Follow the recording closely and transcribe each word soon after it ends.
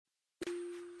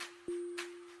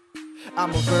I'm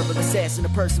a verbal assassin, a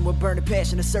person with burning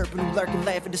passion, a serpent who lurking,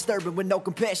 laughing, disturbing with no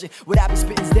compassion. What I be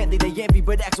spitting's deadly, they envy,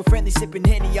 but act so friendly, sipping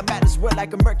Henny. I'm at this world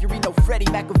like a Mercury, no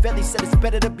Freddie. Machiavelli said it's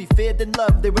better to be feared than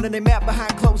loved. They running their mouth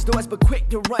behind closed doors, but quick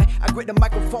to run. I grip the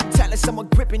microphone tight like someone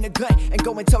gripping a gun, and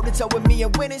going toe to toe with me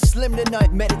and winning slim to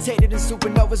none. Meditated in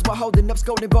supernovas while holding up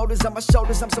golden boulders on my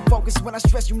shoulders. I'm so focused when I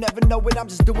stress, you never know it. I'm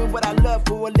just doing what I love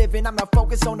for a living. I'm not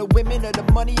focused on the women or the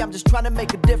money, I'm just trying to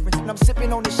make a difference. And I'm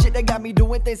sipping on the shit that got me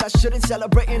doing things I shouldn't.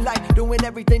 Celebrating life, doing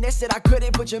everything they said I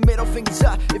couldn't. Put your middle fingers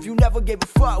up if you never gave a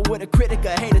fuck what a critic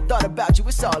or hater thought about you.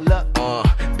 It's all up.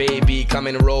 Baby, come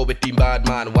and roll with the bad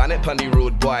man. Why not punny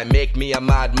rude boy, make me a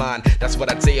madman. That's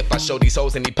what I'd say if I show these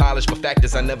hoes any polish. But fact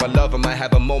is I never love them, I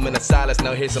have a moment of silence.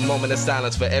 Now here's a moment of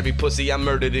silence for every pussy I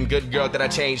murdered and good girl that I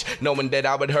changed, knowing that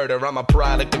I would hurt her. I'm a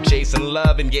product of chasing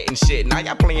love and getting shit. Now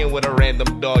y'all playing with a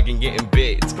random dog and getting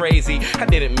bit. It's crazy, I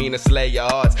didn't mean to slay your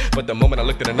hearts, but the moment I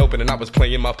looked at an open and I was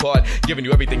playing my part, giving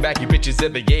you everything back you bitches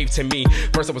ever gave to me.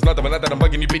 First I was nothing, but now that I'm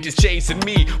bugging you bitches chasing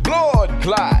me. Blood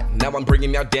clot, now I'm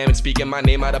bringing y'all damage, speaking my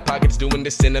name out of pockets, doing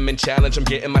the cinnamon challenge. I'm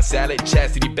getting my salad,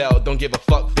 chastity belt, don't give a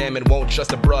fuck fam, and won't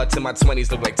trust a broad till my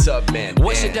 20s look like Tubman.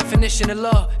 What's your definition of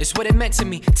love? It's what it meant to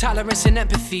me. Tolerance and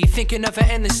empathy, thinking of it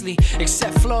endlessly.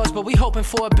 Accept flaws, but we hoping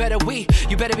for a better we.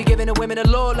 You better be giving the women a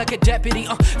law like a deputy.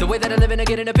 The way that I live and I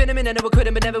getting up in them, and I never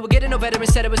quitting, but never would get no better.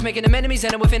 Instead I was making them enemies,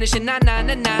 and I would finish it. Nah,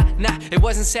 it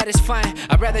wasn't satisfying.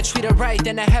 I'd rather treat her right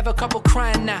than I have a couple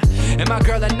crying now. And my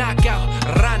girl a knockout,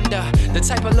 Randa, the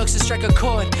type of looks to strike a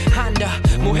chord. Honda,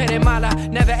 mujer de mala,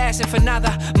 never asking for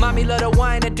nada. Mommy love to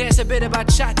wine and dance a bit about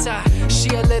chata. She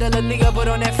a little illegal, but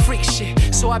on that freak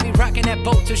shit. So I be rocking that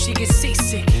boat till she gets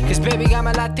seasick. Cause baby, I'm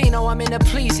a Latino, I'm into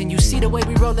pleasing. You see the way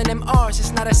we rollin' them R's,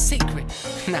 it's not a secret.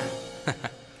 Nah.